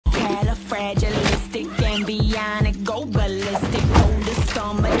fragilistic and bionic, go ballistic. Hold the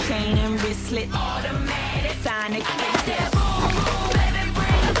stomach, chain and wristlet, automatic, sonic.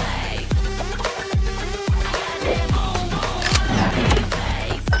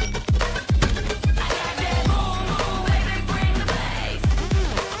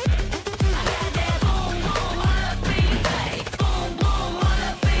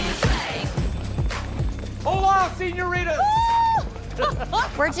 Senoritas!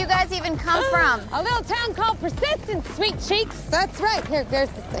 Where'd you guys even come from? A little town called Persistence, sweet cheeks. That's right. Here, there's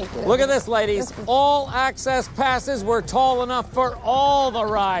the thing. Look at this, ladies. All access passes were tall enough for all the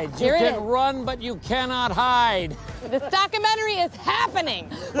rides. Here you it can is. run, but you cannot hide. This documentary is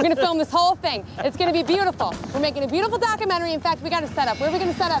happening. We're gonna film this whole thing. It's gonna be beautiful. We're making a beautiful documentary. In fact, we got to set up. Where are we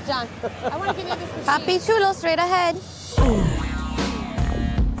gonna set up, John? I want to give you this machine. Papi chulo, straight ahead.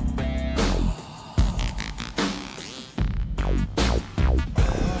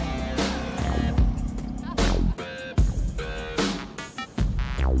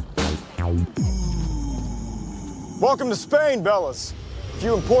 Welcome to Spain, Bellas. A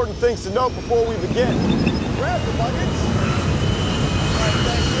few important things to note before we begin. Grab the luggage. All right,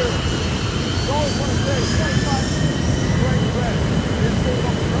 thank you. You always want to stay 25 feet. Great red. This goes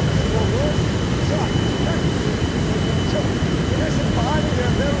on the premises or rules. Shot. Conditions behind you,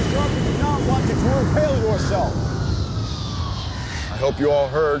 they're very sharp. You do not want you to impale yourself. I hope you all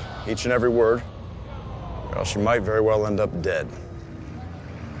heard each and every word, or else you might very well end up dead.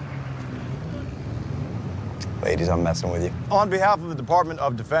 Ladies, I'm messing with you. On behalf of the Department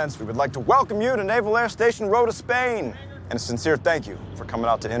of Defense, we would like to welcome you to Naval Air Station Rota, Spain. And a sincere thank you for coming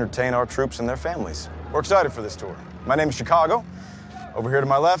out to entertain our troops and their families. We're excited for this tour. My name is Chicago. Over here to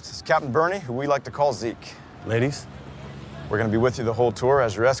my left is Captain Bernie, who we like to call Zeke. Ladies, we're going to be with you the whole tour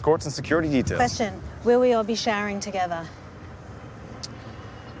as your escorts and security details. Question, will we all be showering together?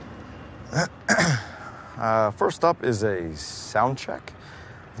 First up is a sound check.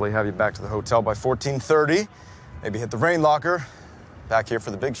 Hopefully have you back to the hotel by 14:30. Maybe hit the rain locker. Back here for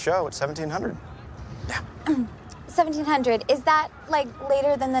the big show at 1700. Yeah. 1700. Is that, like,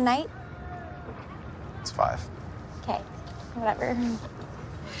 later than the night? It's 5. Okay, whatever.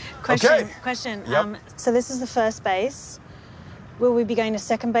 Question. Yep. So this is the first base. Will we be going to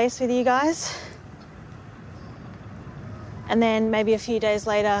second base with you guys? And then maybe a few days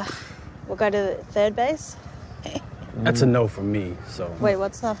later, we'll go to the third base? That's a no from me, so. Wait,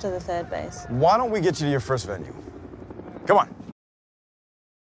 what's after the third base? Why don't we get you to your first venue? Come on.